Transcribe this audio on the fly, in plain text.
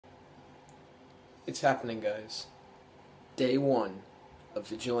It's happening, guys. Day 1 of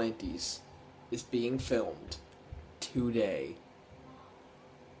Vigilantes is being filmed today.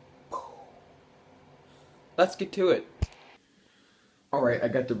 Let's get to it. Alright, I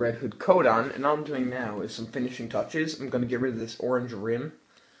got the Red Hood coat on, and all I'm doing now is some finishing touches. I'm going to get rid of this orange rim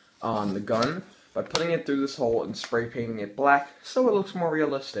on the gun by putting it through this hole and spray painting it black so it looks more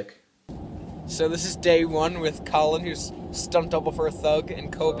realistic. So this is day 1 with Colin, who's stunt double for a thug,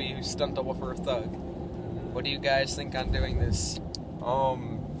 and Kobe, who's stunt double for a thug. What do you guys think on doing this? I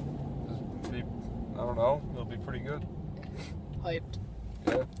don't know. It'll be pretty good. Hyped.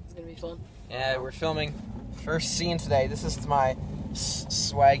 Yeah. It's gonna be fun. Yeah, we're filming first scene today. This is my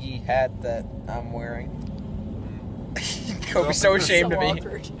swaggy hat that I'm wearing. Kobe's so ashamed of me.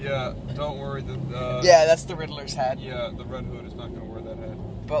 Awkward. Yeah, don't worry. Yeah, that's the Riddler's hat. Yeah, the Red Hood is not going to wear that hat.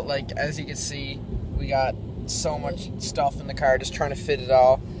 But, like, as you can see, we got so much stuff in the car, just trying to fit it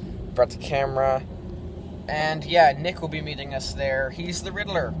all. Brought the camera. And, yeah, Nick will be meeting us there. He's the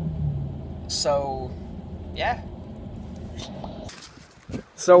Riddler. So, yeah.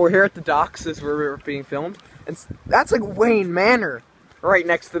 So we're here at the docks as we're being filmed. And that's like Wayne Manor, right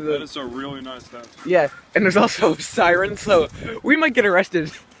next to the... That is a really nice house. Yeah, and there's also sirens, so we might get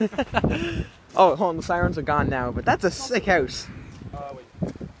arrested. Oh, hold on, the sirens are gone now, but that's a sick house. Wait.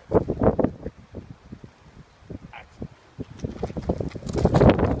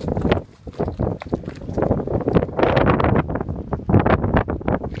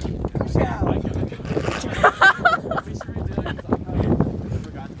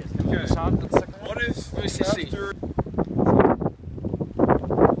 What if after...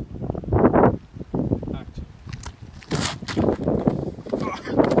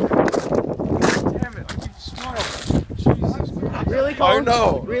 Damn it, I keep smiling. Jesus Christ. Really, Colin? I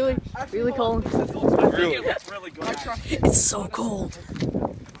know. Really? Really, Colin? Really? It's really good. It's so cold.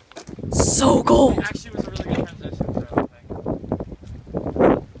 So cold. Actually, it was a really good transition for everything.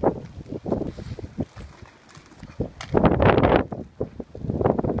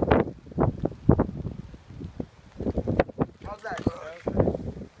 How's that?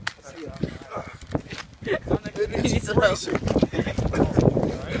 It's freezing.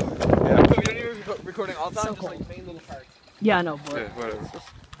 Yeah, you don't even recording all the time, So just like cold. main little parts. Yeah, I know, but... Okay, whatever.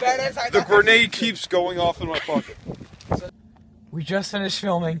 The The grenade keeps going off in my pocket. We just finished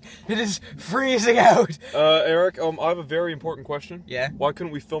filming. It is freezing out. Eric, I have a very important question. Yeah? Why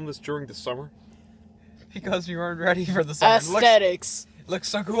couldn't we film this during the summer? Because we weren't ready for the summer. Aesthetics. Looks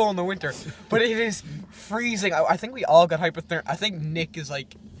so cool in the winter, but it is freezing. I think we all got hypothermia. I think Nick is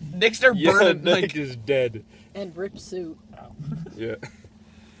like, Nick's there burning. Nick like, is dead. And ripped suit. Yeah.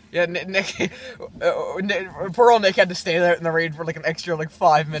 yeah, Nick, poor old Nick had to stay there in the rain for like an extra like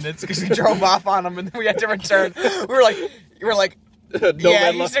 5 minutes because we drove off on him and then we had to return. We were like, No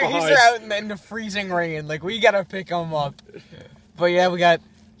yeah, man left he's there behind. out in the freezing rain. Like we gotta pick him up. But yeah, we got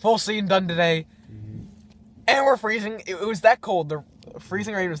full scene done today, and we're freezing. It was that cold. The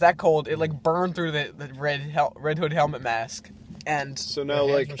freezing rain was that cold. It like burned through the Red Hood helmet mask. And So now,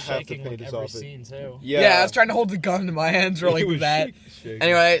 like, half the paint is off it. Scene too. yeah, I was trying to hold the gun in my hands or like It was that. shaking.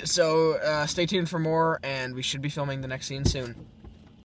 Anyway, so stay tuned for more, and we should be filming the next scene soon.